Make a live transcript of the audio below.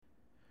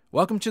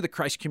Welcome to the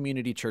Christ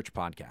Community Church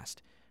podcast.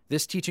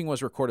 This teaching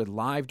was recorded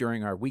live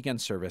during our weekend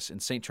service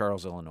in St.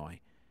 Charles, Illinois.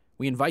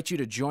 We invite you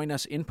to join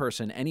us in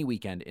person any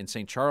weekend in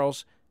St.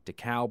 Charles,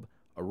 DeKalb,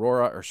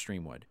 Aurora, or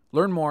Streamwood.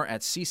 Learn more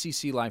at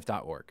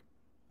ccclife.org.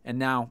 And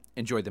now,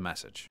 enjoy the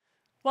message.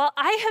 Well,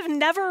 I have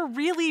never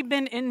really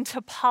been into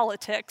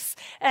politics,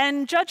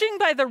 and judging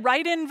by the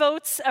write-in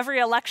votes every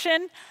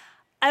election,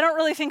 I don't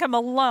really think I'm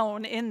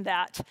alone in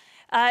that.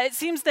 It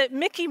seems that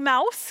Mickey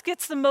Mouse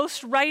gets the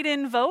most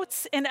write-in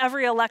votes in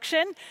every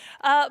election,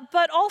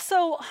 but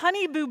also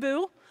Honey Boo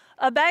Boo,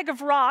 A Bag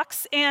of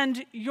Rocks,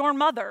 and Your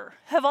Mother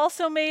have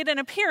also made an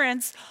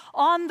appearance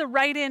on the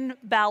write-in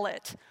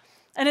ballot.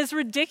 And as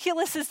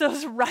ridiculous as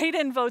those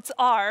write-in votes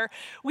are,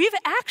 we've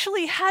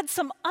actually had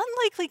some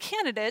unlikely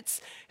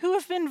candidates who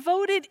have been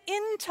voted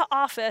into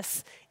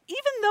office,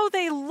 even though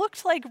they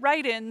looked like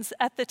write-ins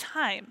at the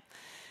time.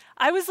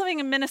 I was living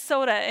in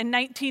Minnesota in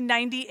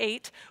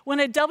 1998 when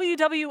a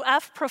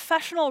WWF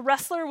professional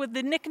wrestler with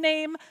the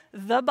nickname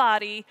The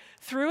Body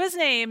threw his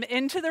name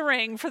into the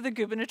ring for the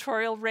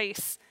gubernatorial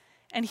race,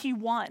 and he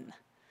won.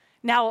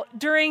 Now,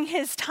 during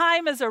his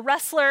time as a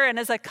wrestler and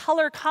as a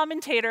color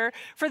commentator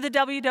for the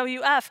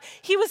WWF,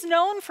 he was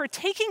known for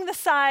taking the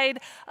side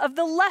of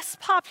the less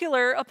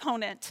popular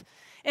opponent.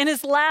 In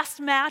his last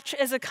match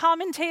as a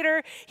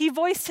commentator, he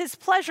voiced his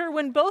pleasure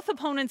when both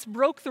opponents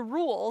broke the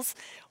rules,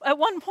 at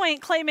one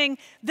point claiming,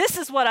 "This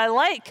is what I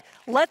like.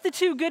 Let the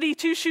two goody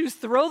two-shoes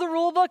throw the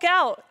rule book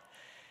out."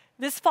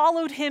 This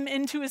followed him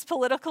into his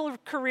political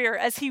career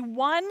as he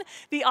won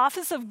the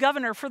office of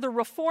governor for the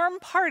Reform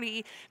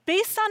Party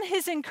based on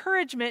his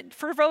encouragement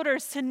for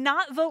voters to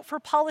not vote for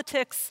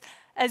politics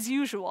as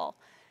usual.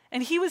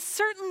 And he was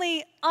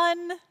certainly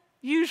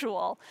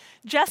unusual.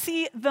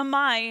 Jesse the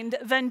Mind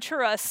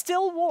Ventura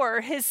still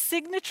wore his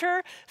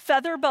signature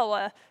feather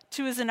boa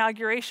to his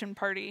inauguration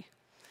party.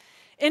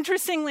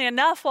 Interestingly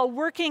enough, while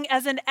working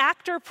as an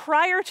actor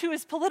prior to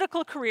his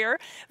political career,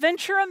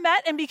 Ventura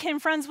met and became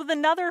friends with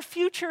another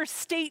future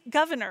state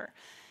governor.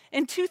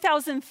 In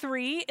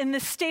 2003, in the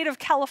state of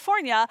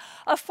California,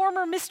 a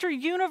former Mr.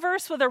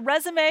 Universe with a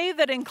resume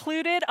that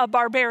included a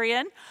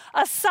barbarian,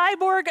 a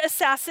cyborg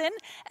assassin,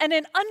 and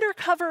an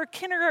undercover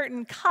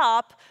kindergarten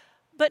cop,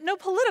 but no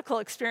political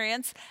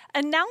experience,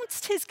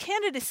 announced his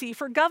candidacy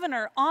for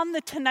governor on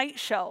The Tonight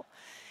Show.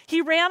 He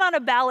ran on a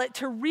ballot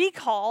to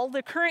recall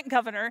the current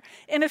governor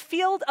in a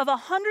field of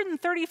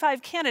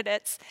 135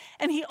 candidates,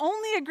 and he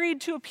only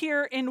agreed to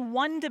appear in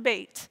one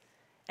debate,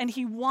 and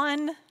he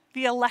won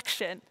the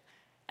election.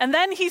 And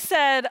then he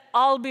said,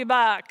 "I'll be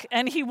back,"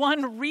 and he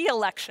won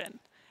re-election.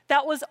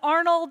 That was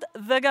Arnold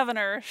the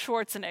Governor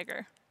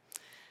Schwarzenegger.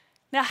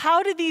 Now,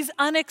 how did these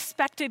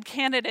unexpected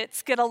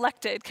candidates get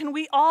elected? Can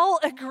we all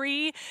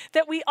agree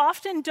that we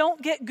often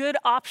don't get good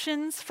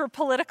options for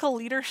political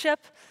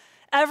leadership?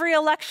 Every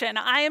election,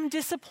 I am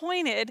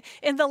disappointed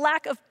in the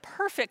lack of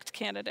perfect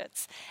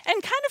candidates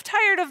and kind of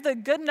tired of the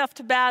good enough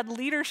to bad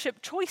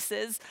leadership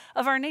choices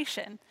of our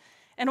nation.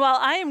 And while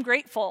I am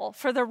grateful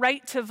for the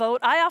right to vote,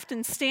 I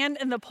often stand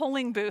in the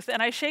polling booth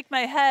and I shake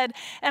my head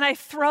and I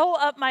throw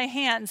up my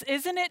hands.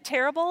 Isn't it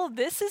terrible?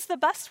 This is the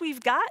best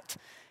we've got.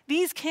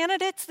 These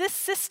candidates, this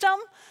system,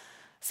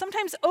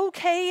 sometimes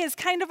okay is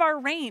kind of our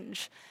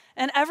range.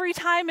 And every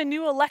time a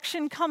new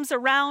election comes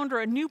around or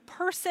a new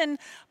person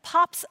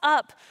pops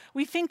up,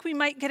 we think we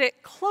might get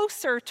it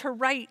closer to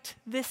right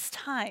this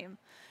time.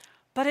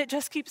 But it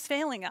just keeps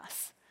failing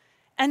us.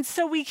 And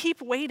so we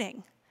keep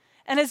waiting.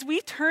 And as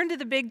we turn to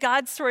the big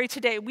God story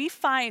today, we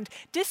find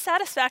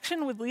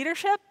dissatisfaction with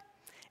leadership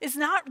is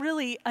not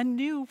really a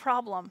new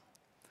problem.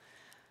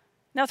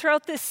 Now,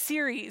 throughout this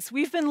series,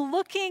 we've been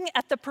looking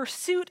at the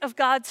pursuit of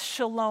God's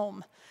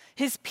shalom,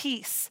 his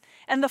peace,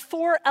 and the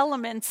four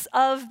elements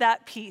of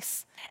that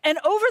peace. And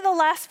over the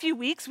last few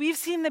weeks, we've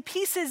seen the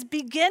pieces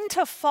begin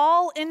to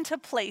fall into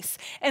place,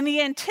 and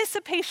the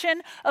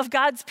anticipation of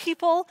God's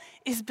people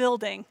is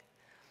building.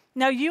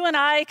 Now, you and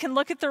I can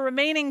look at the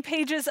remaining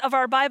pages of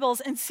our Bibles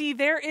and see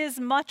there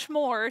is much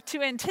more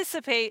to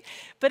anticipate,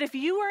 but if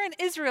you were an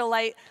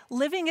Israelite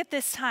living at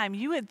this time,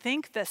 you would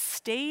think the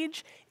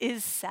stage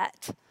is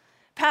set.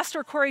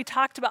 Pastor Corey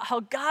talked about how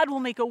God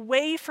will make a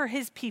way for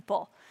his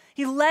people.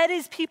 He led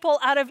his people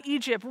out of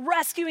Egypt,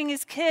 rescuing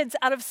his kids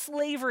out of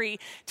slavery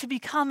to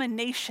become a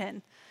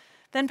nation.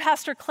 Then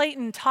Pastor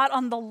Clayton taught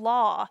on the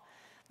law.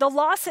 The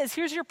law says,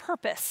 here's your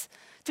purpose,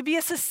 to be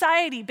a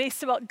society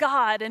based about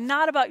God and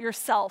not about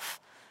yourself.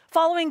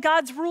 Following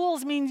God's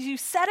rules means you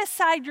set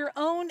aside your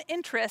own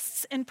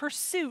interests in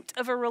pursuit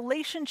of a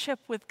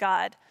relationship with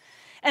God.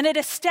 And it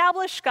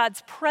established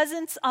God's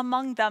presence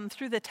among them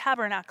through the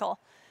tabernacle.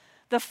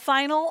 The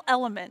final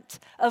element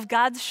of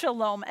God's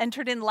shalom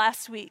entered in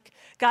last week,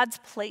 God's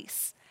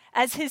place,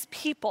 as his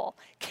people,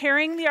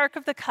 carrying the Ark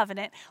of the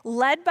Covenant,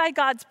 led by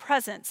God's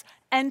presence,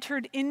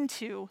 entered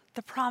into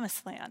the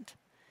promised land.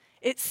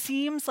 It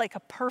seems like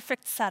a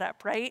perfect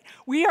setup, right?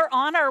 We are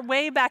on our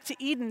way back to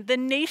Eden. The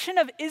nation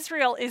of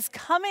Israel is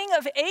coming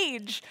of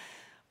age,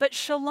 but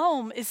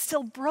shalom is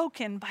still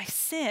broken by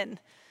sin.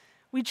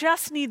 We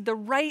just need the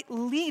right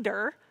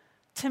leader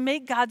to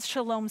make God's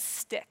shalom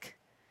stick.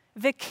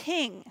 the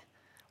king,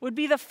 would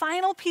be the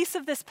final piece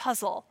of this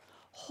puzzle,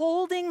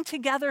 holding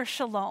together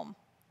shalom.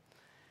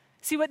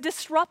 See, what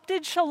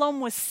disrupted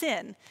shalom was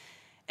sin,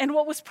 and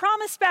what was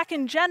promised back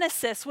in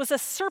Genesis was a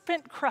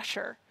serpent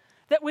crusher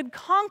that would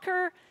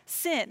conquer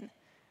sin.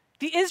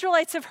 The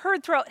Israelites have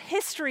heard throughout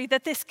history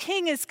that this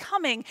king is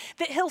coming,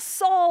 that he'll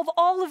solve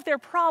all of their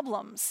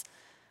problems.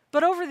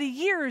 But over the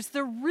years,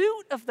 the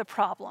root of the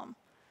problem,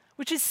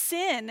 which is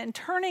sin and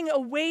turning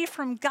away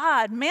from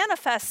God,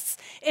 manifests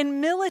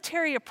in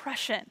military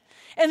oppression.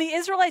 And the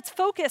Israelites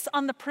focus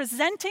on the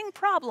presenting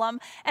problem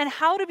and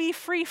how to be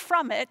free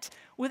from it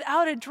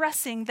without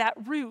addressing that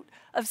root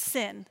of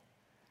sin.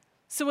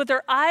 So with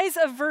their eyes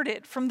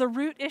averted from the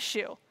root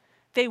issue,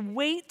 they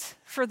wait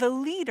for the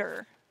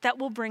leader that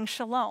will bring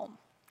shalom.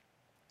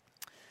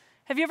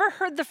 Have you ever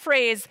heard the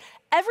phrase,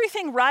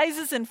 everything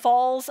rises and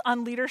falls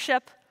on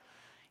leadership?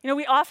 You know,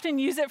 we often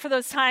use it for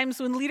those times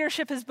when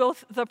leadership is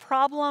both the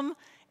problem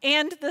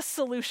and the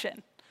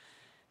solution.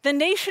 The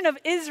nation of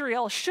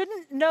Israel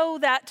shouldn't know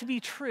that to be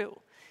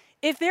true.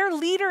 If their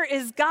leader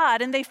is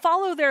God and they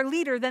follow their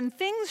leader, then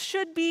things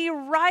should be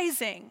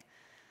rising.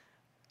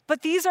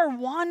 But these are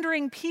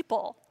wandering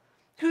people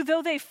who,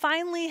 though they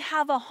finally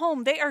have a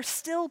home, they are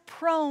still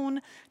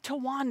prone to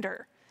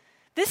wander.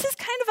 This is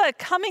kind of a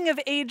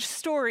coming-of-age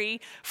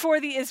story for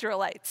the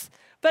Israelites.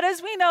 But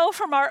as we know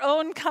from our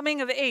own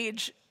coming of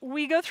age,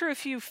 we go through a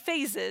few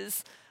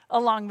phases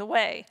along the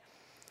way.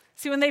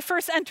 See, when they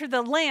first enter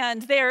the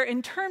land, they're,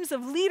 in terms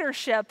of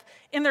leadership,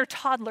 in their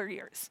toddler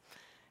years.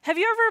 Have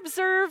you ever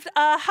observed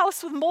a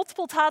house with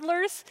multiple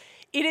toddlers?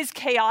 It is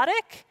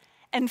chaotic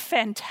and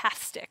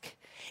fantastic.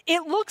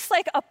 It looks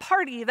like a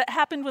party that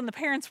happened when the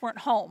parents weren't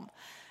home.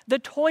 The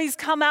toys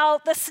come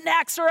out, the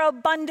snacks are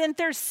abundant,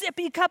 there's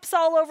sippy cups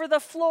all over the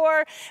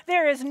floor,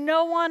 there is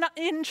no one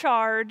in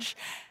charge.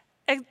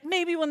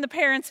 Maybe when the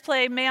parents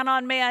play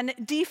man-on-man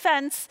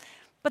defense,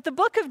 but the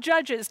book of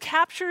Judges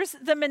captures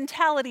the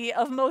mentality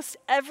of most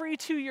every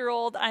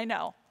 2-year-old I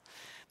know.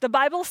 The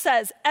Bible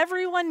says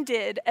everyone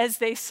did as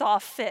they saw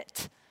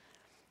fit.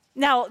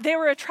 Now, they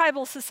were a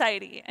tribal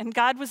society, and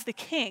God was the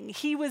king.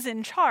 He was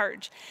in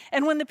charge.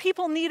 And when the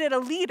people needed a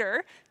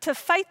leader to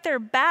fight their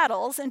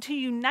battles and to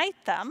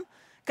unite them,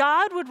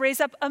 God would raise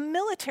up a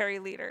military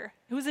leader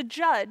who was a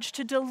judge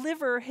to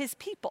deliver his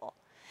people.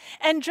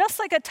 And just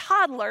like a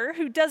toddler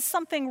who does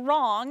something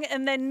wrong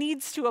and then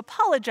needs to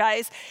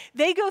apologize,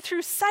 they go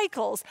through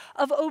cycles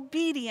of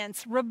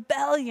obedience,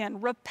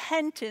 rebellion,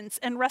 repentance,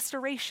 and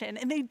restoration.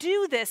 And they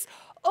do this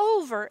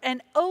over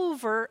and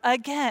over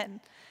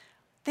again.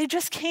 They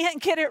just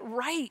can't get it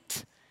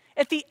right.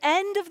 At the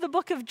end of the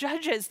book of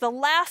Judges, the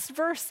last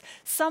verse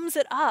sums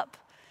it up.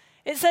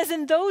 It says,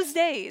 in those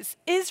days,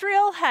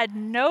 Israel had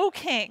no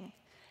king.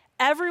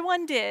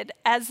 Everyone did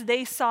as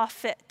they saw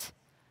fit.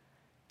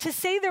 To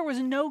say there was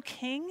no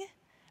king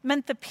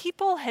meant the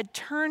people had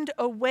turned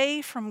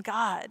away from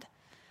God.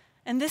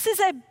 And this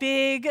is a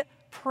big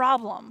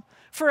problem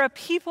for a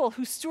people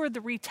who steward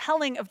the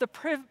retelling of the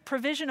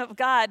provision of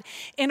God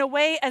in a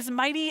way as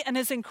mighty and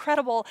as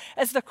incredible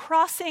as the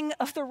crossing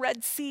of the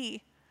Red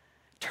Sea.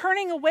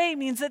 Turning away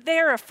means that they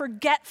are a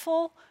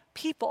forgetful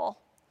people.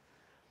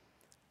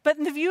 But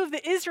in the view of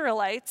the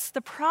Israelites,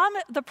 the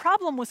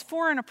problem was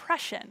foreign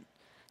oppression.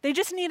 They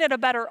just needed a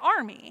better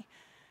army.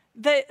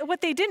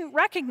 What they didn't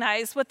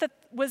recognize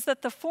was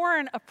that the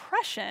foreign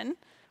oppression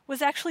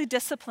was actually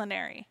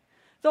disciplinary.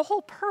 The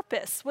whole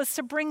purpose was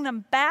to bring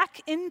them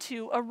back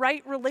into a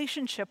right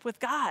relationship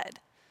with God.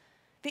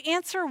 The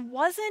answer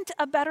wasn't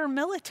a better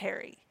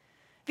military.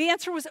 The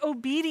answer was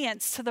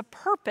obedience to the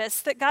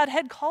purpose that God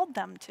had called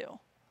them to.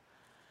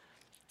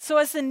 So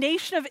as the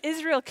nation of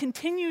Israel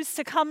continues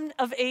to come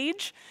of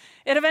age,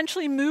 it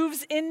eventually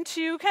moves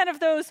into kind of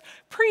those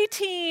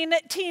preteen,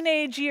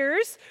 teenage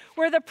years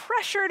where the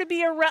pressure to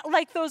be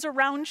like those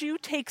around you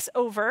takes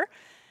over.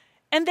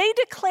 And they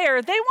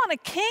declare they want a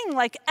king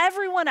like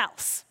everyone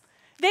else.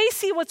 They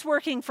see what's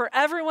working for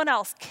everyone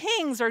else.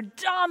 Kings are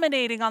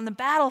dominating on the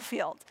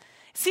battlefield.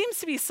 It seems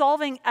to be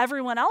solving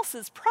everyone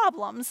else's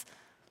problems.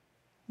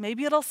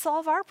 Maybe it'll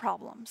solve our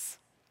problems.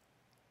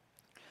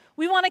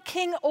 We want a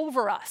king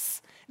over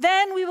us.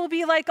 Then we will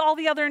be like all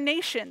the other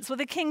nations, with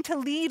a king to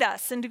lead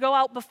us and to go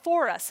out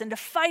before us and to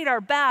fight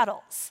our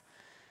battles.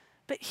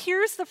 But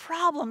here's the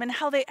problem in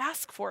how they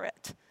ask for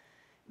it.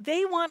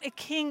 They want a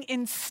king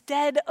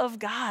instead of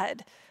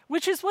God,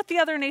 which is what the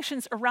other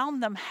nations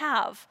around them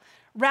have,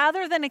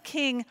 rather than a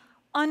king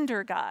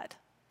under God.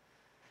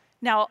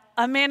 Now,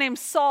 a man named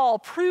Saul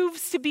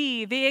proves to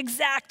be the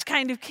exact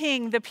kind of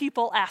king the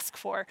people ask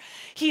for.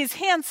 He is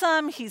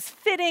handsome, he's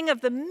fitting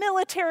of the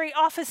military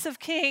office of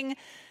king,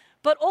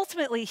 but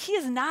ultimately, he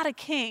is not a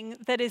king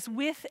that is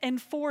with and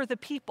for the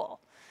people.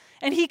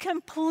 And he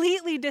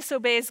completely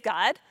disobeys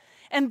God,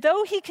 and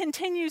though he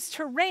continues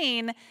to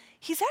reign,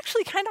 he's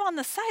actually kind of on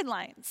the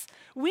sidelines.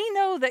 We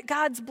know that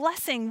God's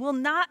blessing will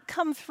not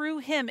come through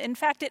him. In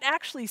fact, it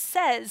actually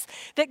says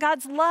that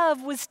God's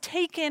love was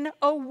taken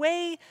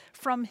away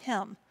from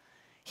him.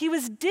 He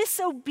was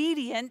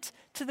disobedient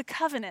to the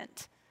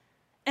covenant,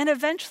 and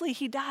eventually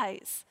he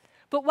dies.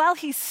 But while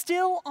he's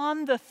still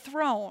on the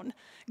throne,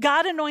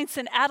 God anoints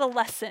an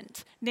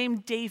adolescent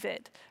named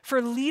David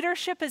for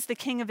leadership as the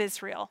king of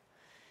Israel.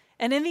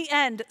 And in the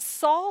end,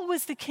 Saul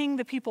was the king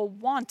the people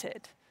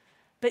wanted,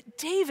 but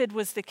David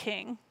was the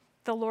king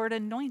the Lord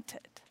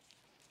anointed.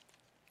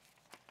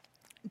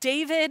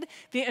 David,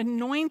 the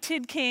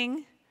anointed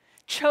king,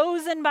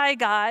 chosen by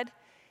God,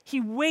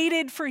 he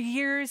waited for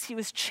years. He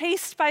was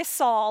chased by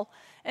Saul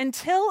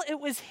until it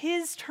was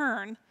his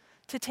turn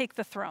to take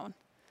the throne.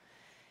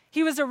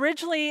 He was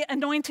originally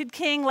anointed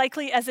king,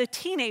 likely as a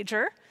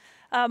teenager.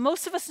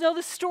 Most of us know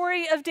the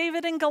story of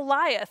David and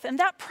Goliath, and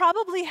that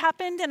probably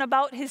happened in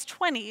about his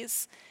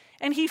 20s.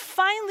 And he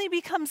finally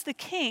becomes the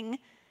king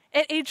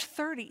at age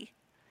 30.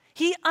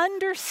 He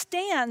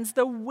understands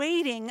the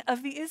waiting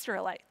of the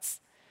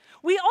Israelites.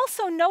 We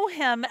also know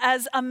him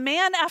as a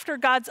man after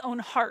God's own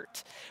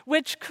heart,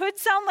 which could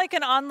sound like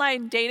an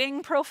online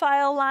dating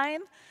profile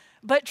line,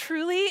 but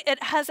truly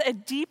it has a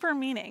deeper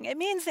meaning. It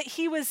means that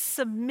he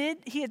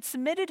had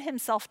submitted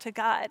himself to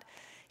God.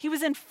 He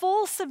was in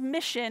full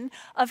submission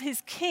of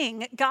his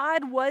king.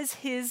 God was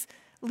his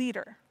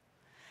leader.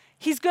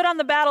 He's good on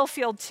the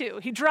battlefield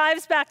too. He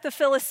drives back the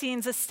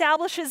Philistines,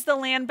 establishes the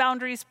land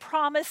boundaries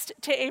promised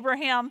to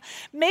Abraham,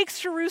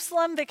 makes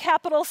Jerusalem the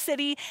capital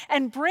city,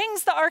 and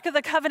brings the Ark of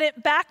the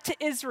Covenant back to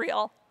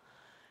Israel.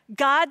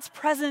 God's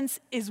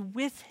presence is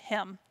with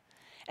him,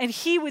 and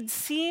he would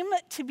seem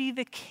to be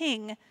the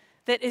king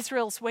that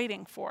Israel's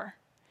waiting for.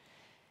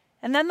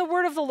 And then the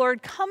word of the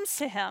Lord comes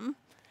to him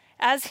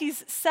as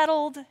he's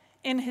settled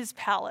in his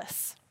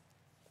palace.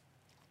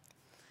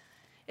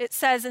 It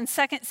says in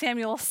 2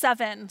 Samuel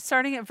 7,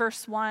 starting at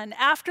verse 1,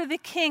 after the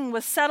king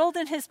was settled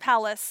in his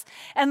palace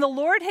and the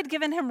Lord had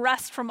given him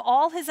rest from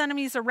all his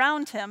enemies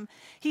around him,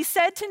 he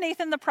said to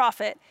Nathan the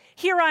prophet,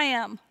 here I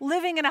am,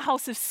 living in a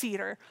house of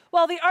cedar,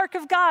 while the ark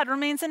of God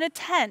remains in a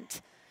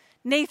tent.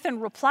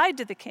 Nathan replied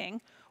to the king,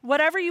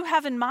 whatever you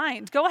have in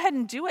mind, go ahead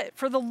and do it,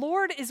 for the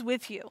Lord is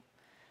with you.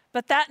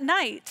 But that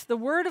night, the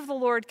word of the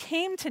Lord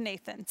came to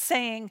Nathan,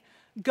 saying,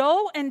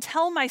 go and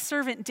tell my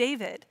servant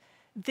David,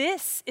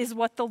 this is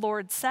what the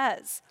Lord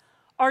says.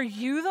 Are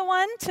you the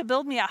one to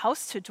build me a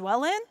house to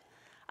dwell in?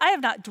 I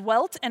have not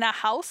dwelt in a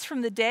house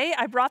from the day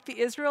I brought the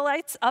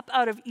Israelites up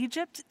out of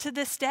Egypt to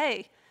this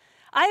day.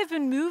 I have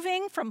been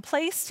moving from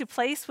place to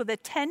place with a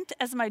tent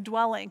as my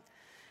dwelling.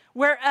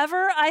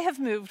 Wherever I have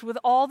moved with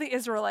all the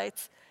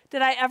Israelites,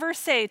 did I ever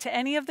say to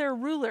any of their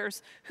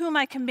rulers, whom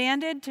I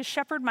commanded to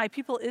shepherd my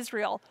people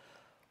Israel,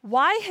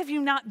 why have you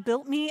not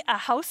built me a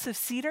house of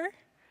cedar?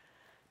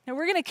 Now,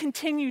 we're going to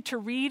continue to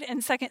read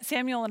in 2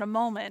 Samuel in a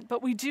moment,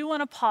 but we do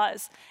want to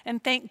pause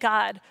and thank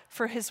God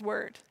for his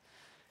word.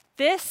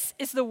 This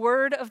is the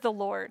word of the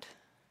Lord.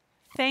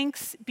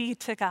 Thanks be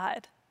to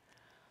God.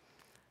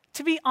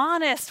 To be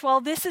honest, while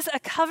this is a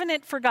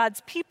covenant for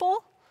God's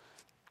people,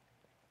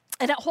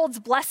 and it holds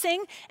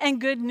blessing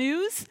and good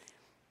news,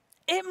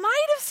 it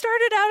might have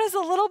started out as a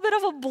little bit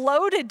of a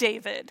blow to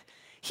David.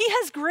 He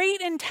has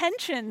great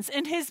intentions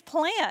in his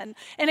plan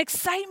and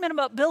excitement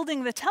about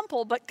building the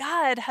temple, but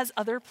God has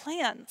other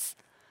plans.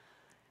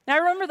 Now, I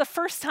remember the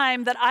first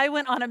time that I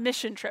went on a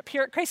mission trip.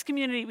 Here at Christ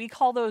Community, we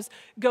call those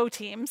Go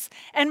Teams.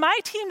 And my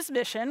team's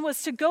mission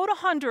was to go to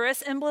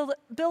Honduras and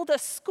build a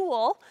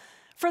school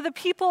for the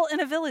people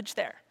in a village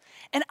there.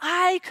 And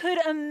I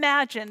could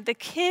imagine the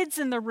kids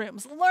in the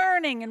rooms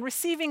learning and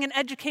receiving an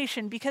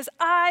education because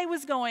I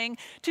was going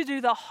to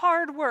do the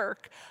hard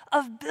work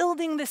of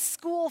building this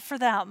school for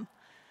them.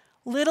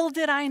 Little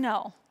did I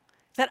know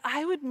that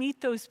I would meet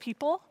those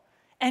people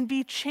and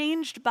be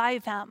changed by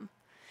them,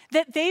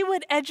 that they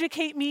would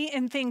educate me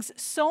in things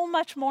so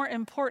much more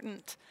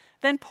important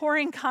than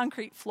pouring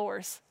concrete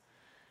floors.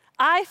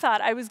 I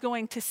thought I was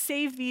going to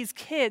save these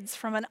kids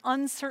from an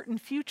uncertain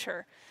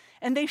future,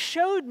 and they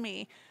showed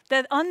me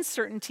the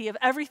uncertainty of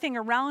everything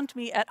around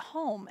me at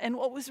home and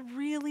what was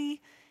really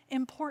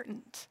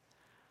important.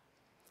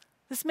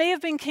 This may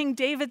have been King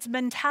David's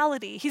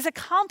mentality. He's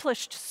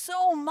accomplished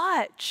so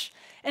much,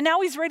 and now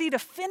he's ready to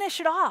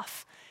finish it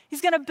off. He's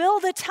going to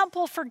build a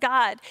temple for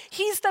God.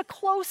 He's the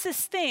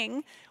closest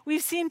thing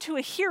we've seen to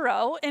a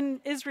hero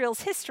in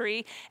Israel's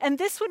history, and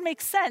this would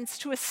make sense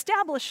to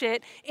establish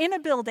it in a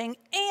building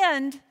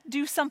and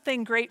do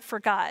something great for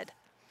God.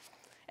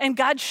 And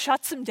God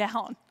shuts him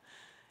down.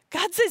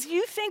 God says,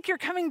 you think you're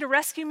coming to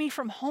rescue me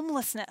from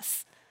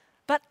homelessness,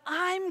 but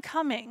I'm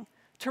coming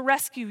to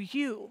rescue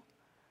you.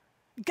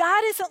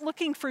 God isn't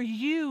looking for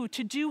you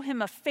to do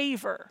him a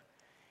favor.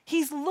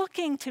 He's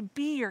looking to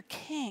be your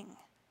king.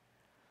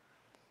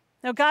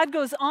 Now, God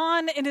goes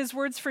on in his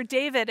words for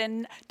David,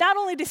 and not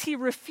only does he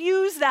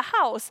refuse the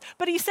house,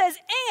 but he says,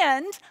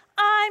 and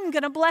I'm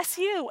going to bless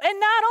you. And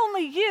not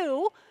only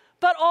you,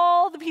 but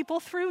all the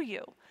people through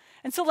you.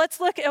 And so let's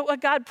look at what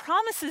God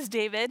promises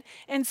David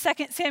in 2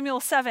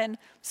 Samuel 7,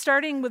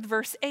 starting with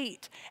verse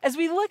 8. As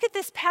we look at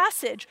this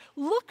passage,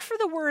 look for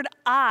the word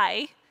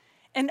I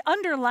and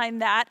underline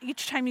that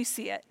each time you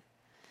see it.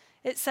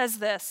 It says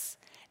this,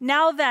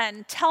 now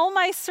then, tell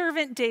my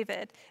servant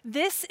David,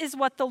 this is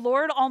what the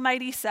Lord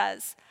Almighty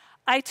says.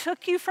 I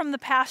took you from the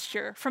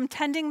pasture, from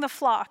tending the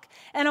flock,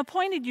 and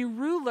appointed you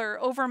ruler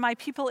over my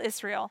people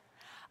Israel.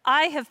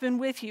 I have been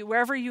with you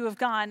wherever you have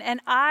gone,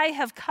 and I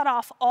have cut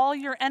off all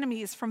your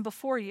enemies from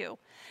before you.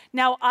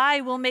 Now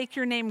I will make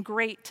your name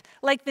great,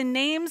 like the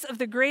names of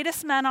the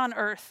greatest men on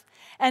earth,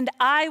 and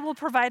I will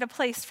provide a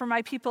place for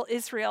my people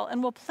Israel,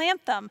 and will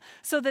plant them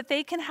so that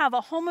they can have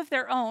a home of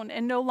their own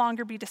and no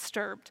longer be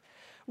disturbed.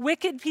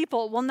 Wicked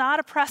people will not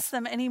oppress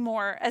them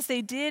anymore, as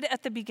they did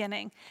at the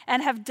beginning,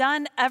 and have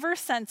done ever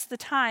since the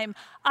time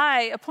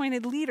I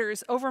appointed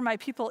leaders over my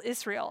people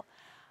Israel.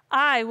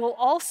 I will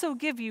also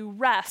give you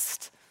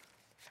rest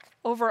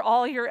over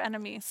all your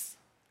enemies.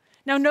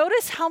 Now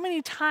notice how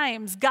many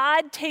times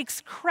God takes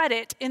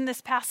credit in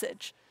this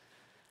passage.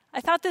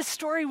 I thought this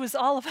story was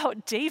all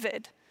about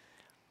David.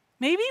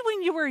 Maybe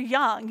when you were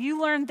young,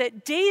 you learned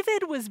that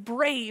David was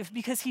brave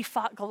because he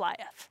fought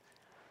Goliath.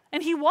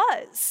 And he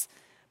was.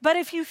 But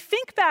if you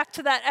think back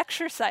to that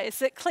exercise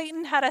that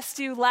Clayton had us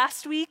do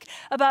last week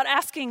about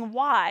asking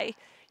why,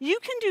 you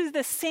can do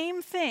the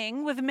same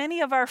thing with many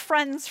of our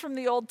friends from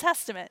the Old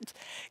Testament.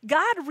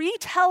 God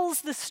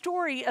retells the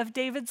story of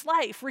David's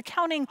life,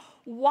 recounting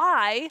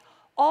why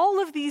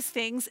all of these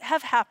things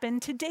have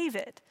happened to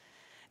David.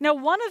 Now,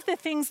 one of the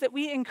things that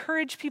we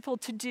encourage people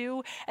to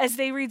do as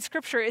they read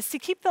Scripture is to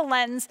keep the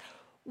lens,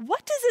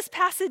 what does this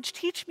passage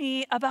teach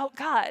me about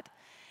God?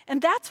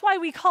 And that's why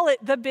we call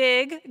it the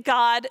big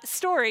God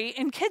story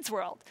in Kids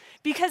World,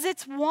 because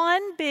it's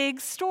one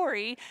big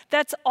story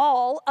that's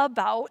all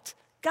about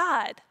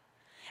God.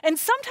 And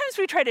sometimes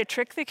we try to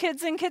trick the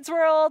kids in Kids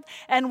World,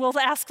 and we'll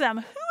ask them,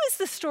 who is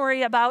the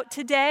story about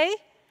today?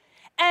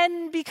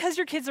 And because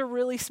your kids are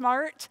really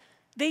smart,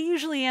 they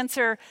usually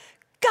answer,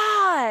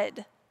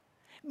 God.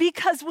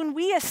 Because when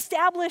we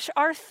establish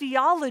our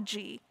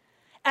theology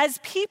as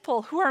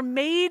people who are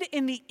made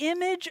in the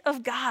image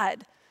of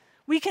God,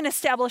 we can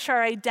establish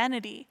our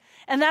identity.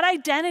 And that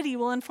identity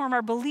will inform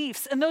our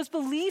beliefs, and those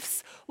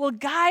beliefs will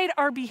guide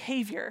our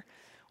behavior.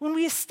 When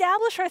we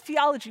establish our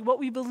theology, what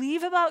we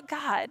believe about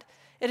God,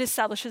 it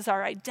establishes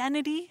our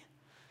identity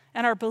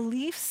and our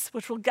beliefs,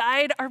 which will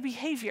guide our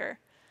behavior.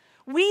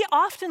 We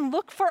often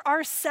look for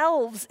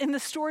ourselves in the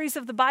stories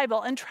of the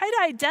Bible and try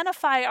to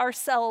identify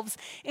ourselves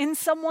in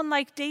someone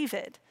like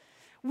David.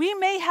 We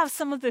may have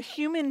some of the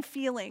human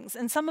feelings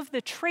and some of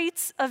the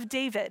traits of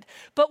David,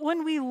 but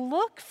when we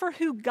look for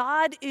who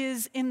God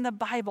is in the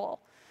Bible,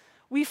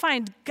 we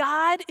find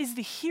God is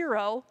the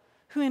hero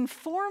who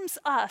informs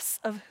us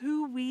of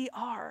who we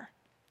are.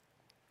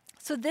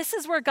 So this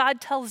is where God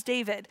tells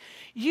David,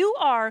 you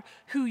are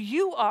who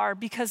you are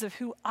because of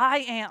who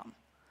I am.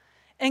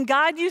 And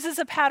God uses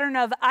a pattern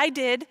of I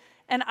did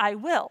and I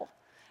will.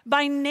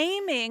 By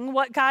naming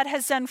what God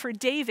has done for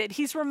David,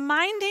 he's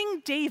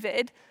reminding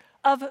David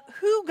of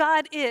who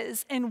God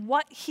is and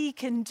what he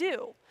can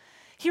do.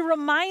 He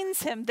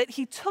reminds him that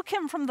he took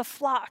him from the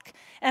flock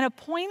and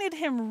appointed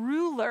him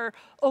ruler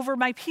over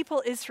my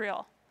people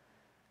Israel.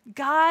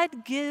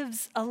 God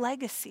gives a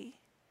legacy.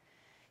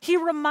 He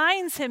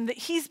reminds him that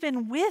he's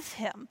been with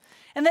him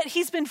and that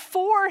he's been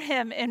for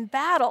him in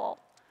battle.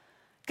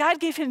 God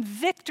gave him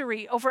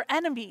victory over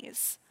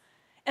enemies.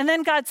 And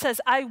then God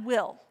says, I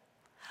will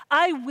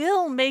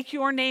make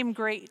your name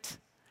great.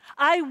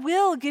 I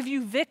will give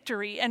you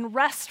victory and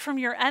rest from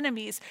your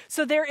enemies.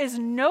 So there is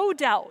no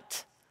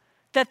doubt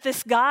that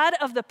this God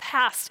of the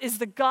past is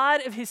the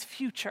God of his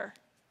future.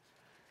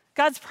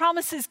 God's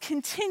promises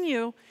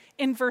continue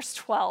in verse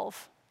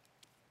 12.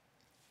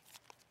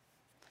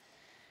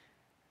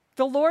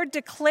 The Lord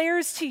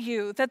declares to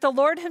you that the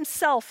Lord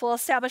himself will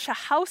establish a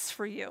house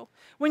for you.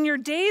 When your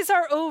days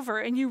are over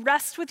and you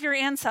rest with your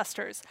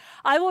ancestors,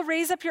 I will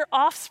raise up your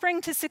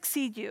offspring to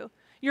succeed you,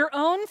 your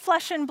own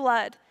flesh and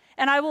blood,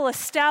 and I will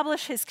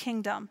establish his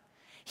kingdom.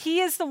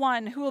 He is the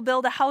one who will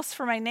build a house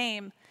for my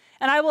name,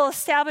 and I will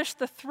establish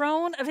the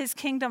throne of his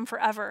kingdom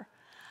forever.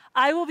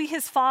 I will be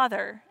his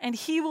father, and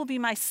he will be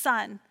my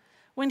son.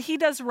 When he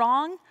does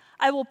wrong,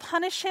 I will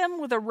punish him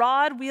with a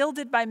rod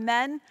wielded by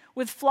men,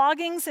 with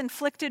floggings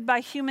inflicted by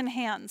human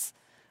hands.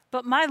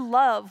 But my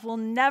love will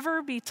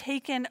never be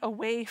taken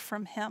away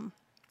from him,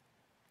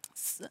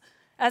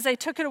 as I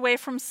took it away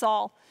from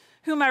Saul,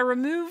 whom I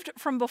removed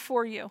from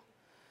before you.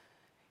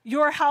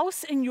 Your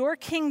house and your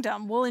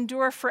kingdom will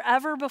endure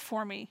forever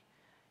before me.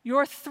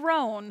 Your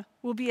throne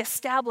will be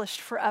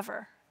established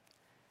forever.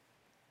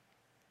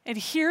 And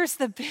here's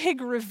the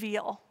big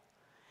reveal.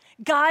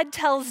 God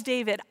tells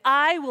David,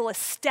 I will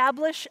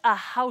establish a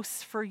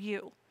house for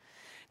you.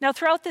 Now,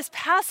 throughout this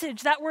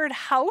passage, that word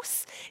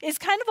house is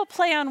kind of a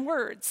play on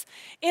words.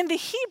 In the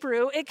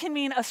Hebrew, it can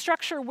mean a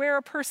structure where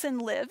a person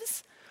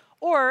lives,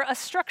 or a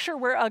structure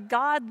where a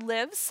god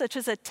lives, such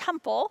as a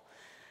temple.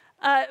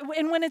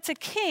 And when it's a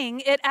king,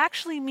 it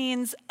actually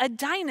means a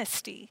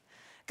dynasty.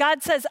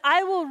 God says,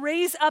 I will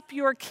raise up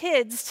your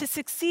kids to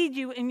succeed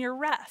you in your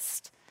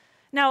rest.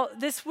 Now,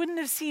 this wouldn't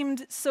have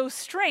seemed so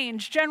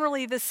strange.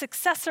 Generally, the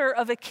successor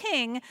of a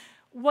king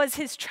was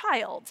his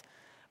child.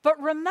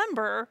 But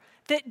remember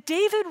that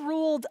David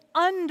ruled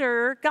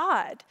under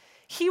God.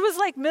 He was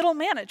like middle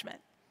management.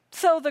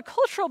 So the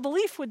cultural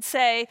belief would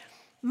say,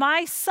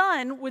 my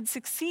son would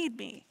succeed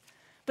me.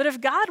 But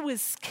if God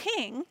was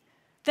king,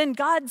 then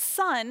God's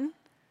son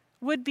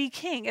would be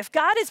king. If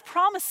God is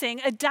promising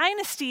a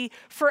dynasty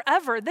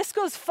forever, this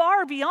goes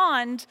far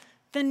beyond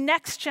the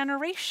next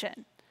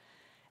generation.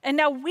 And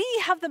now we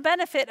have the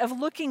benefit of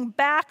looking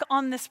back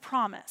on this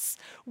promise.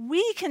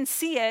 We can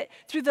see it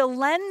through the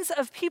lens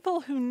of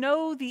people who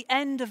know the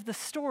end of the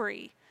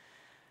story.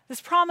 This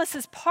promise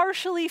is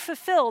partially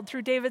fulfilled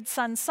through David's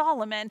son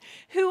Solomon,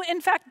 who in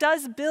fact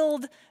does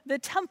build the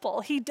temple.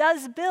 He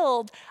does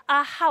build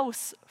a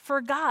house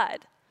for God.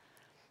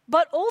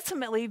 But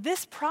ultimately,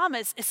 this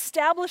promise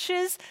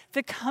establishes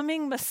the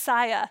coming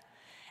Messiah,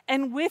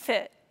 and with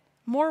it,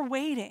 more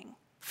waiting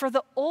for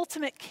the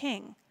ultimate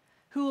king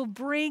who will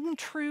bring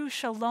true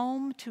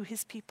shalom to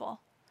his people.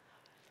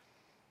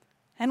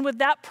 And with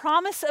that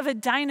promise of a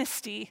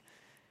dynasty,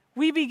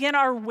 we begin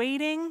our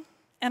waiting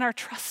and our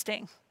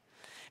trusting.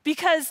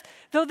 Because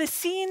though the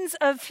scenes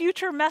of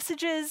future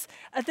messages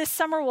this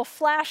summer will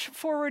flash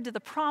forward to the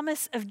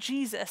promise of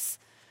Jesus,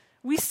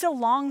 we still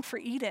long for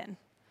Eden.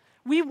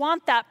 We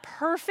want that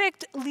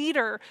perfect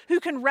leader who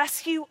can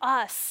rescue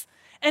us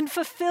and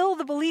fulfill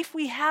the belief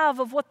we have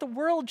of what the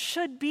world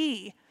should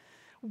be.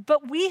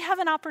 But we have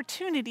an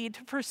opportunity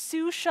to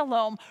pursue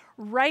shalom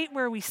right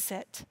where we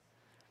sit.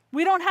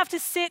 We don't have to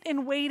sit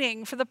in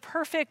waiting for the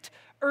perfect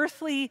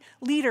earthly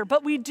leader,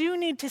 but we do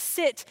need to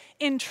sit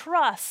in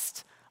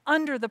trust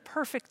under the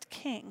perfect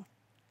king.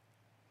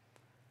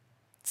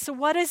 So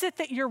what is it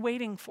that you're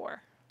waiting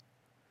for?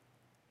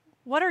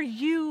 What are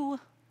you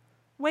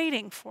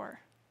waiting for?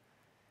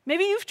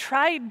 Maybe you've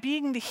tried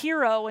being the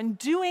hero and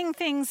doing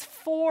things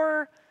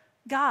for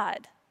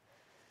God,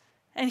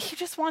 and he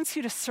just wants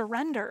you to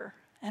surrender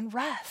and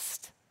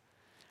rest.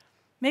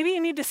 Maybe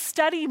you need to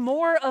study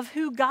more of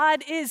who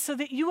God is so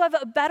that you have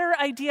a better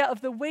idea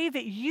of the way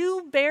that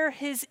you bear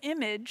his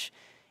image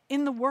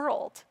in the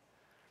world.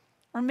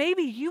 Or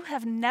maybe you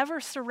have never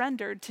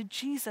surrendered to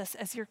Jesus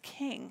as your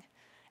king,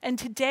 and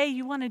today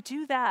you want to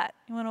do that.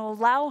 You want to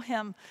allow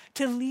him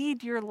to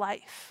lead your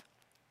life.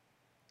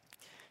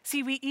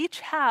 See, we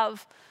each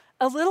have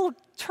a little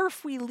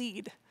turf we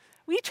lead.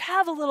 We each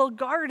have a little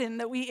garden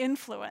that we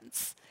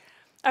influence.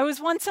 I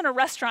was once in a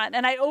restaurant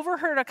and I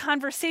overheard a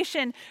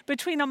conversation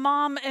between a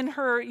mom and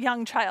her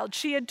young child.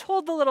 She had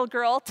told the little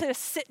girl to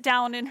sit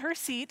down in her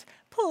seat,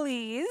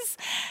 please.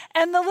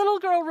 And the little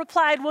girl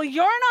replied, well,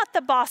 you're not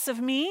the boss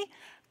of me.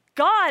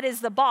 God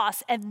is the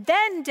boss, and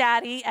then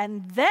daddy,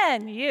 and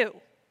then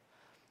you.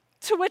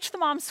 To which the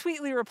mom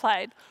sweetly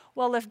replied,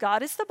 well, if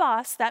God is the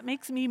boss, that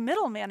makes me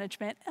middle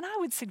management, and I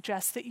would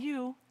suggest that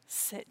you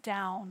sit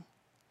down.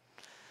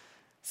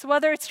 So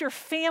whether it's your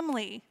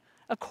family,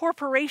 a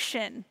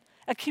corporation,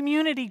 a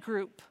community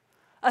group,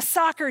 a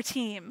soccer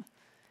team,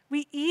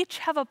 we each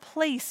have a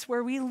place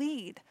where we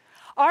lead.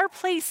 Our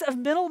place of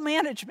middle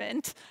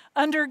management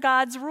under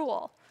God's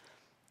rule.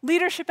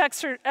 Leadership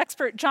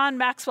expert John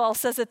Maxwell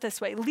says it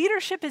this way: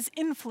 leadership is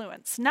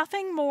influence,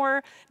 nothing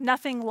more,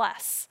 nothing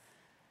less.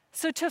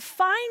 So to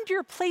find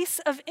your place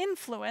of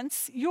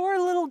influence, your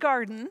little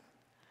garden,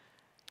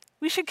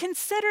 we should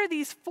consider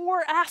these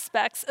 4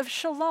 aspects of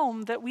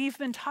shalom that we've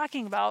been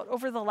talking about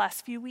over the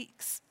last few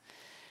weeks.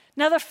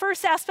 Now, the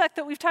first aspect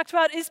that we've talked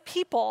about is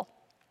people.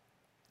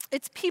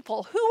 It's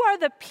people. Who are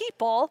the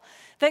people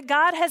that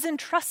God has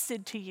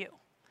entrusted to you?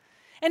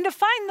 And to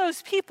find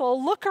those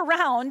people, look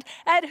around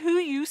at who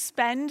you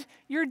spend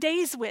your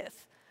days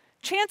with.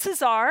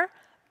 Chances are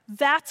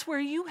that's where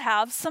you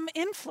have some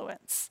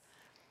influence.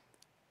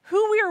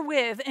 Who we're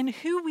with and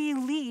who we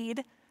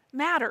lead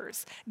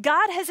matters.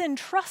 God has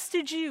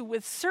entrusted you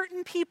with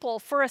certain people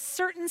for a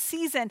certain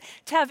season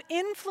to have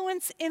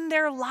influence in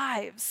their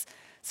lives.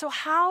 So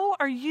how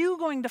are you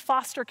going to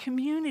foster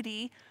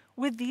community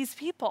with these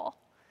people?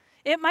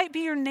 It might be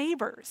your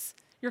neighbors,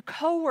 your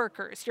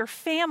coworkers, your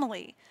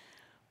family.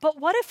 But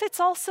what if it's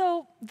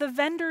also the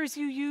vendors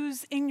you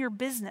use in your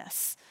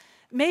business?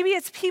 Maybe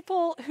it's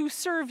people who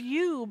serve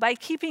you by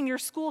keeping your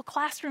school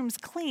classrooms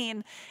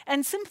clean,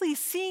 and simply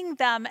seeing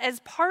them as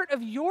part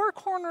of your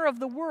corner of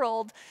the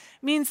world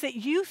means that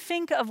you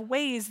think of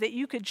ways that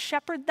you could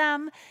shepherd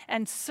them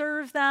and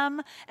serve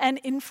them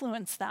and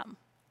influence them.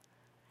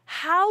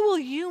 How will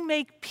you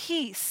make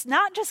peace,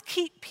 not just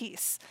keep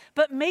peace,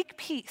 but make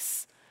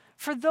peace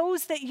for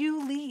those that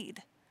you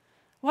lead?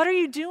 What are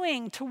you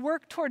doing to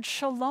work towards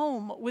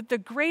shalom with the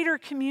greater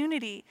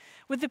community,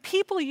 with the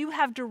people you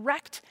have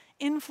direct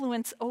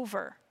influence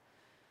over?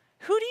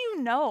 Who do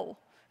you know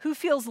who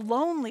feels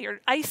lonely or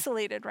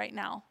isolated right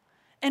now?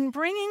 And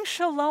bringing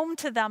shalom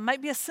to them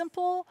might be a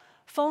simple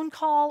phone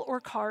call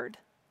or card.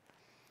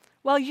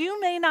 While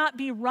you may not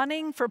be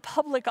running for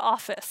public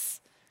office,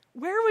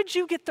 where would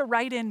you get the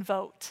write-in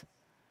vote?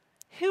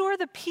 Who are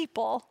the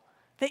people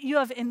that you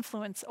have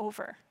influence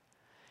over?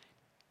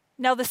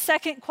 Now, the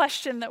second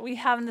question that we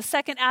have, and the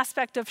second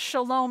aspect of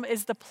shalom,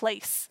 is the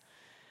place.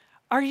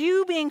 Are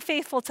you being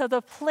faithful to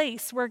the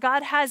place where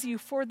God has you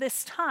for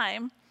this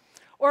time,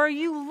 or are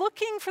you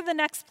looking for the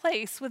next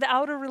place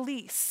without a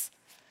release?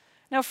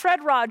 Now,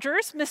 Fred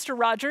Rogers, Mr.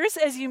 Rogers,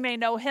 as you may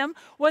know him,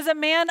 was a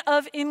man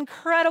of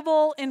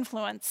incredible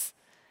influence.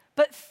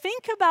 But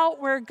think about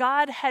where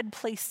God had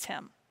placed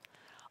him.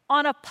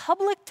 On a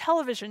public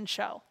television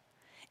show,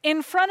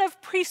 in front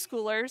of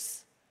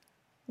preschoolers,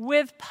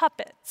 with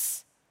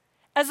puppets.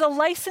 As a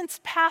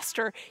licensed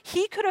pastor,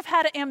 he could have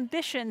had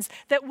ambitions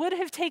that would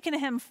have taken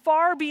him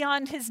far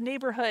beyond his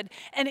neighborhood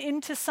and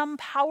into some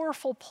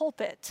powerful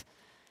pulpit.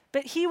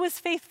 But he was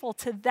faithful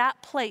to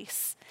that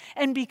place.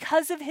 And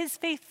because of his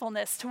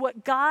faithfulness to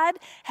what God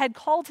had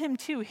called him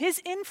to, his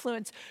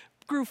influence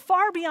grew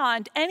far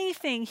beyond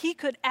anything he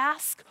could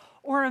ask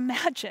or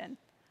imagine.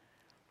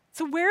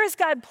 So where has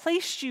God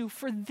placed you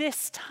for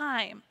this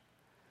time?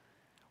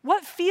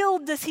 What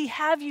field does he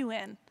have you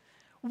in?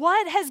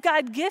 What has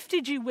God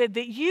gifted you with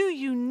that you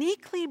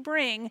uniquely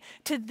bring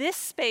to this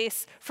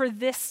space for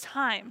this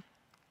time?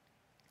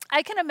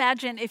 I can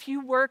imagine if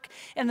you work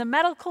in the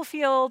medical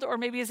field or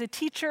maybe as a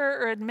teacher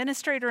or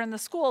administrator in the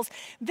schools,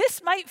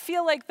 this might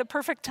feel like the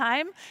perfect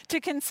time to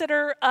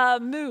consider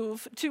a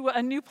move to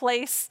a new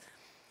place.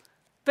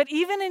 But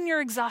even in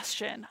your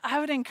exhaustion, I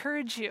would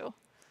encourage you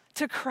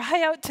to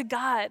cry out to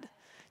God,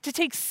 to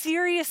take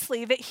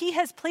seriously that he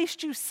has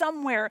placed you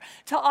somewhere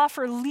to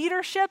offer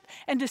leadership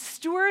and to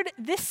steward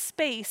this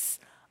space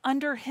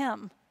under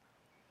him.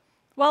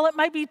 While it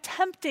might be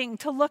tempting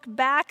to look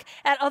back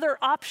at other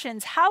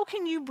options, how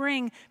can you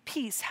bring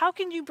peace? How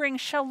can you bring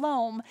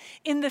shalom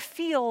in the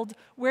field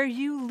where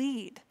you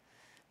lead?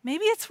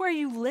 Maybe it's where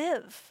you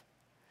live.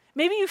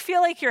 Maybe you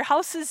feel like your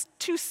house is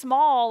too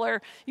small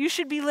or you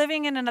should be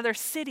living in another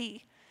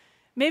city.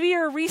 Maybe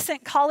you're a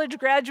recent college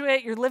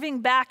graduate, you're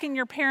living back in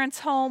your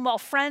parents' home while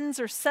friends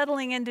are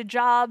settling into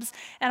jobs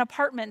and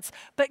apartments.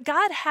 But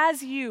God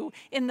has you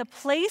in the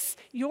place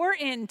you're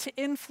in to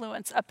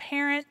influence a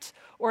parent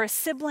or a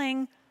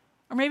sibling,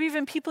 or maybe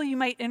even people you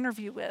might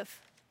interview with.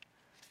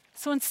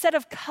 So instead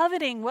of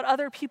coveting what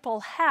other people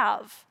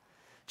have,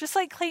 just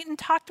like Clayton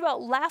talked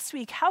about last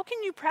week, how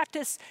can you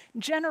practice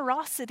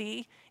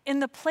generosity in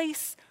the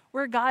place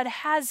where God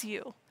has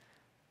you?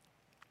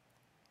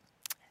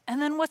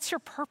 And then what's your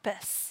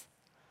purpose?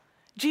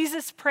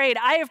 Jesus prayed,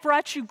 I have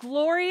brought you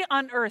glory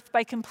on earth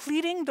by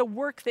completing the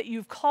work that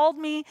you've called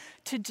me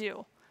to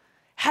do.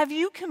 Have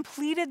you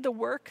completed the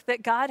work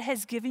that God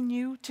has given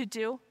you to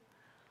do?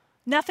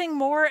 Nothing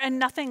more and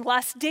nothing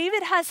less.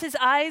 David has his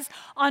eyes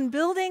on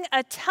building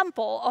a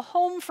temple, a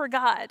home for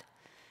God.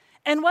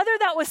 And whether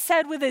that was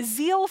said with a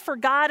zeal for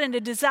God and a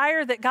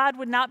desire that God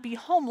would not be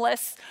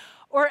homeless,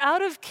 or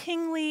out of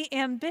kingly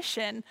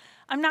ambition,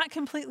 I'm not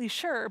completely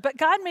sure. But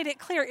God made it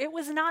clear it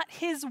was not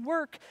his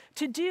work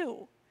to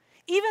do.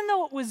 Even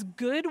though it was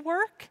good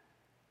work,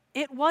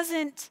 it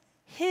wasn't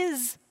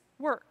his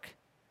work.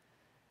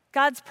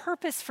 God's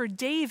purpose for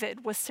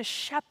David was to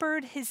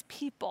shepherd his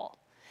people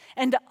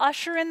and to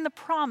usher in the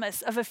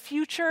promise of a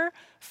future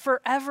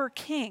forever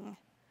king.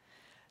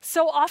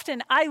 So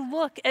often I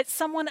look at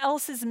someone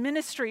else's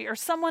ministry or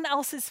someone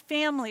else's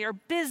family or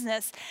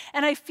business,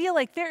 and I feel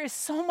like there is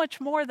so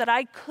much more that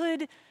I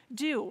could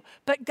do,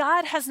 but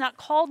God has not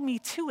called me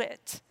to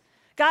it.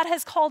 God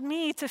has called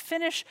me to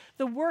finish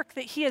the work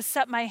that he has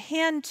set my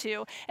hand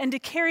to and to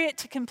carry it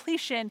to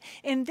completion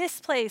in this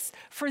place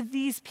for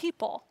these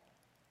people.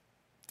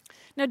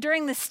 Now,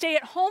 during the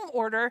stay-at-home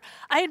order,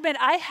 I admit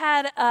I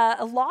had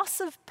a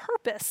loss of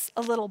purpose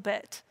a little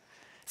bit.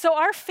 So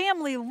our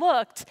family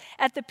looked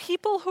at the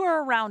people who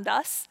are around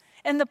us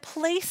and the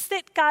place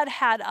that God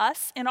had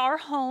us in our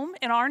home,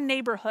 in our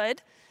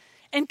neighborhood,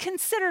 and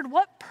considered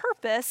what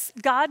purpose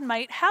God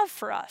might have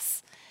for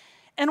us.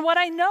 And what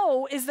I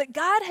know is that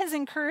God has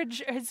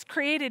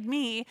created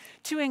me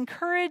to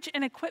encourage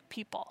and equip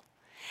people.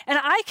 And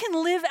I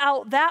can live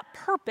out that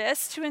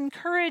purpose to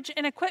encourage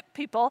and equip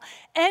people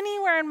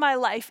anywhere in my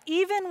life,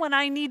 even when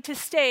I need to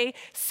stay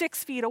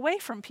 6 feet away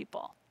from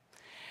people.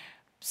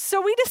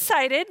 So we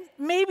decided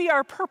maybe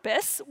our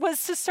purpose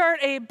was to start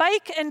a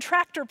bike and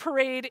tractor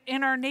parade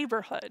in our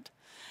neighborhood.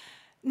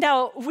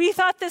 Now, we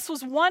thought this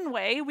was one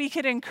way we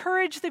could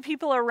encourage the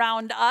people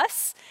around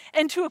us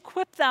and to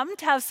equip them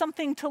to have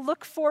something to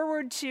look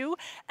forward to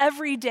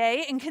every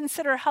day and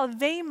consider how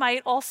they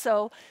might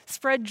also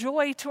spread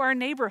joy to our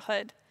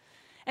neighborhood.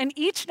 And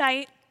each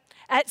night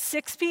at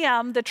 6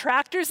 p.m., the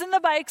tractors and the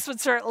bikes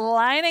would start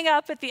lining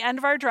up at the end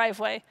of our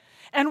driveway.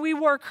 And we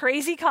wore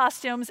crazy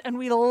costumes and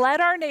we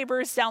led our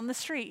neighbors down the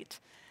street.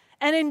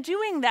 And in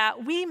doing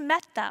that, we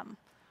met them.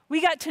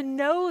 We got to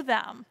know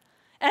them.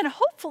 And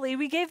hopefully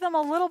we gave them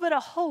a little bit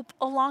of hope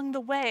along the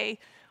way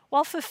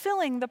while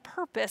fulfilling the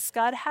purpose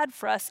God had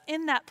for us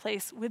in that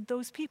place with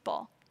those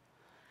people.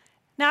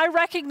 Now I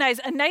recognize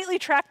a nightly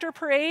tractor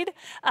parade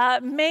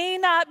may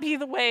not be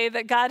the way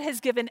that God has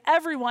given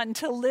everyone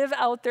to live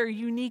out their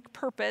unique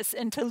purpose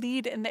and to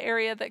lead in the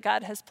area that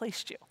God has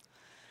placed you.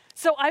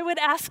 So I would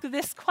ask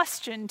this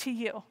question to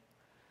you.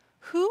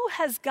 Who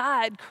has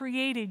God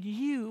created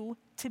you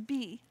to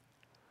be?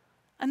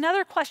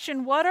 Another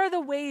question, what are the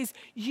ways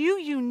you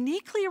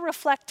uniquely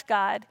reflect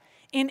God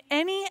in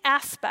any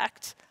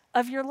aspect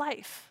of your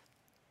life?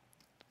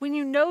 When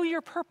you know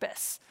your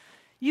purpose,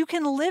 You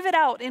can live it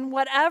out in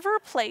whatever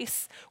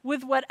place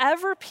with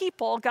whatever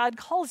people God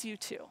calls you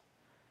to.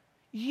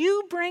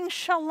 You bring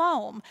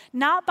shalom,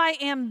 not by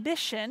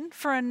ambition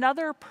for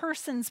another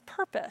person's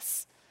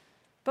purpose,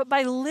 but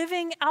by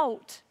living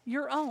out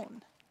your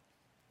own.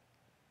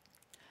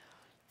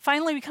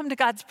 Finally, we come to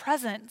God's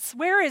presence.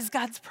 Where is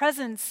God's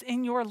presence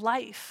in your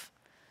life?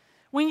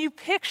 When you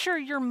picture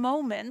your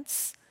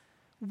moments,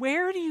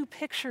 where do you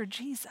picture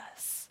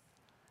Jesus?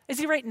 Is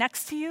he right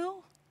next to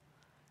you?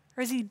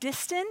 Or is he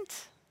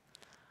distant?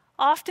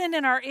 Often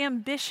in our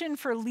ambition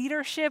for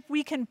leadership,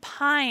 we can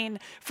pine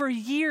for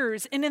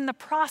years, and in the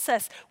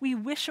process, we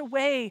wish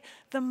away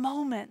the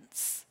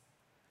moments.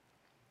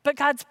 But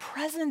God's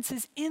presence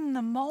is in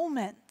the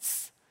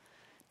moments.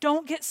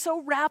 Don't get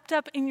so wrapped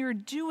up in your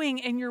doing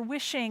and your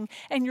wishing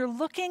and your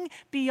looking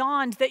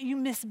beyond that you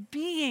miss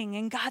being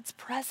in God's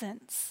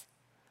presence.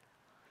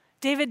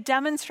 David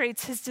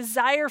demonstrates his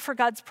desire for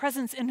God's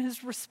presence in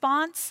his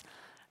response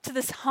to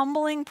this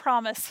humbling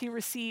promise he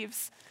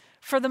receives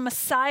for the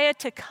Messiah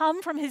to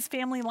come from his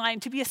family line,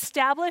 to be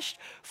established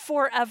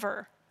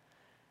forever.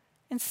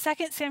 In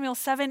 2 Samuel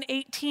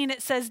 7:18,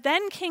 it says,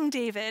 "Then King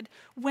David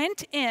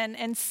went in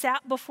and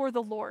sat before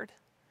the Lord,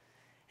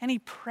 and he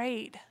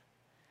prayed."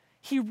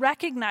 He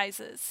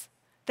recognizes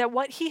that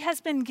what he has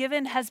been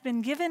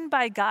given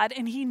by God,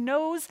 and he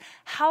knows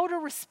how to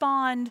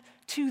respond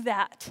to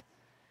that.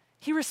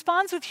 He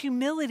responds with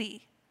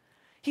humility.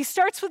 He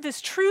starts with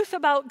this truth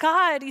about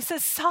God. He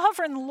says,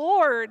 "Sovereign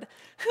Lord,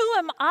 who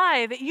am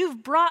I that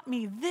you've brought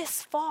me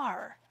this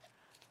far?"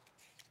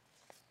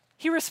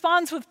 He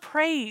responds with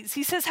praise.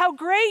 He says, "How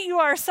great you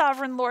are,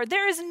 Sovereign Lord.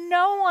 There is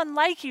no one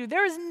like you.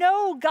 There is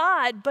no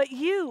God but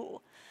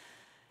you."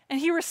 And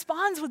he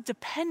responds with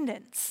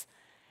dependence,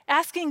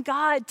 asking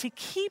God to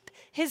keep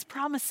his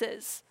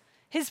promises.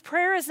 His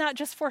prayer is not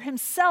just for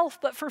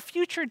himself, but for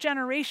future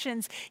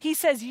generations. He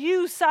says,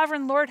 "You,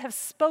 Sovereign Lord, have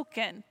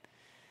spoken.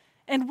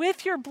 And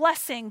with your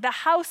blessing, the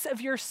house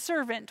of your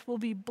servant will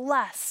be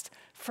blessed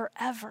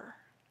forever."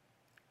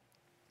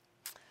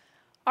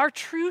 Our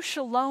true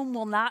shalom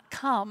will not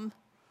come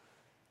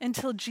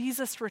until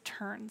Jesus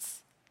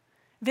returns.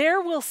 There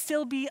will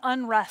still be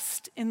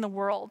unrest in the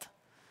world.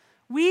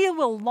 We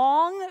will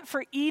long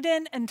for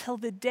Eden until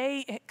the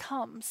day it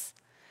comes.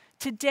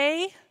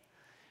 Today,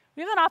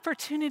 we have an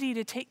opportunity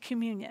to take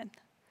communion,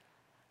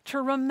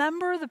 to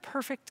remember the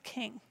perfect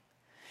King.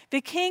 The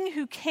King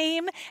who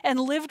came and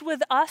lived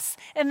with us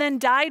and then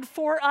died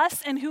for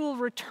us and who will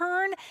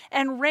return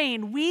and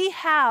reign. We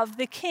have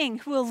the King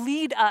who will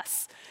lead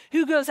us,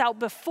 who goes out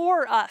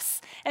before us,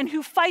 and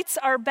who fights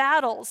our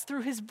battles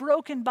through his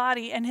broken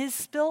body and his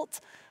spilt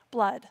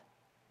blood.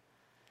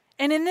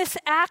 And in this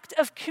act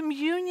of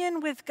communion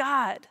with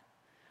God,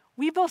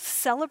 we both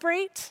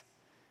celebrate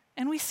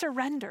and we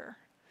surrender.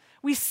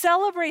 We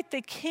celebrate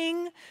the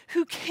King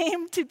who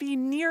came to be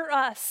near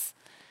us,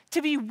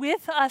 to be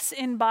with us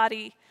in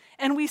body,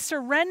 and we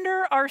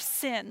surrender our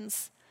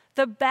sins,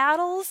 the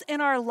battles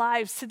in our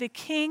lives, to the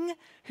King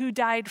who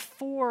died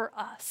for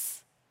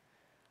us.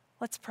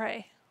 Let's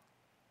pray.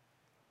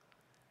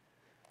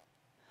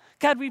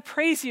 God, we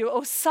praise you,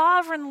 O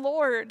sovereign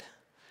Lord,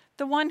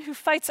 the one who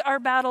fights our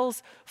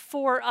battles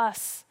for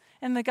us,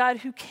 and the God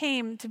who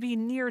came to be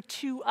near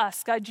to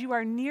us. God, you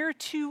are near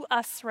to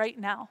us right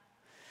now.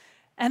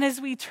 And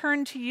as we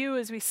turn to you,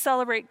 as we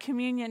celebrate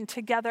communion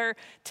together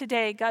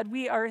today, God,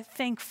 we are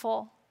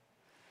thankful.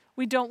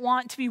 We don't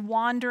want to be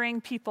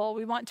wandering people.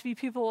 We want to be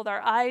people with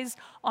our eyes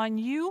on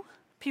you,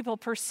 people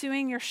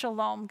pursuing your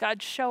shalom.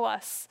 God, show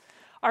us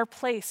our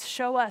place.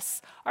 Show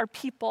us our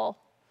people.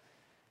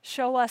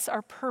 Show us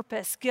our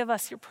purpose. Give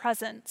us your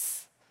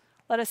presence.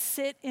 Let us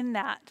sit in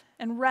that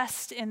and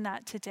rest in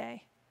that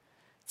today.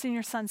 It's in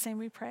your Son's name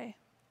we pray.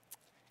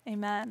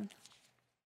 Amen.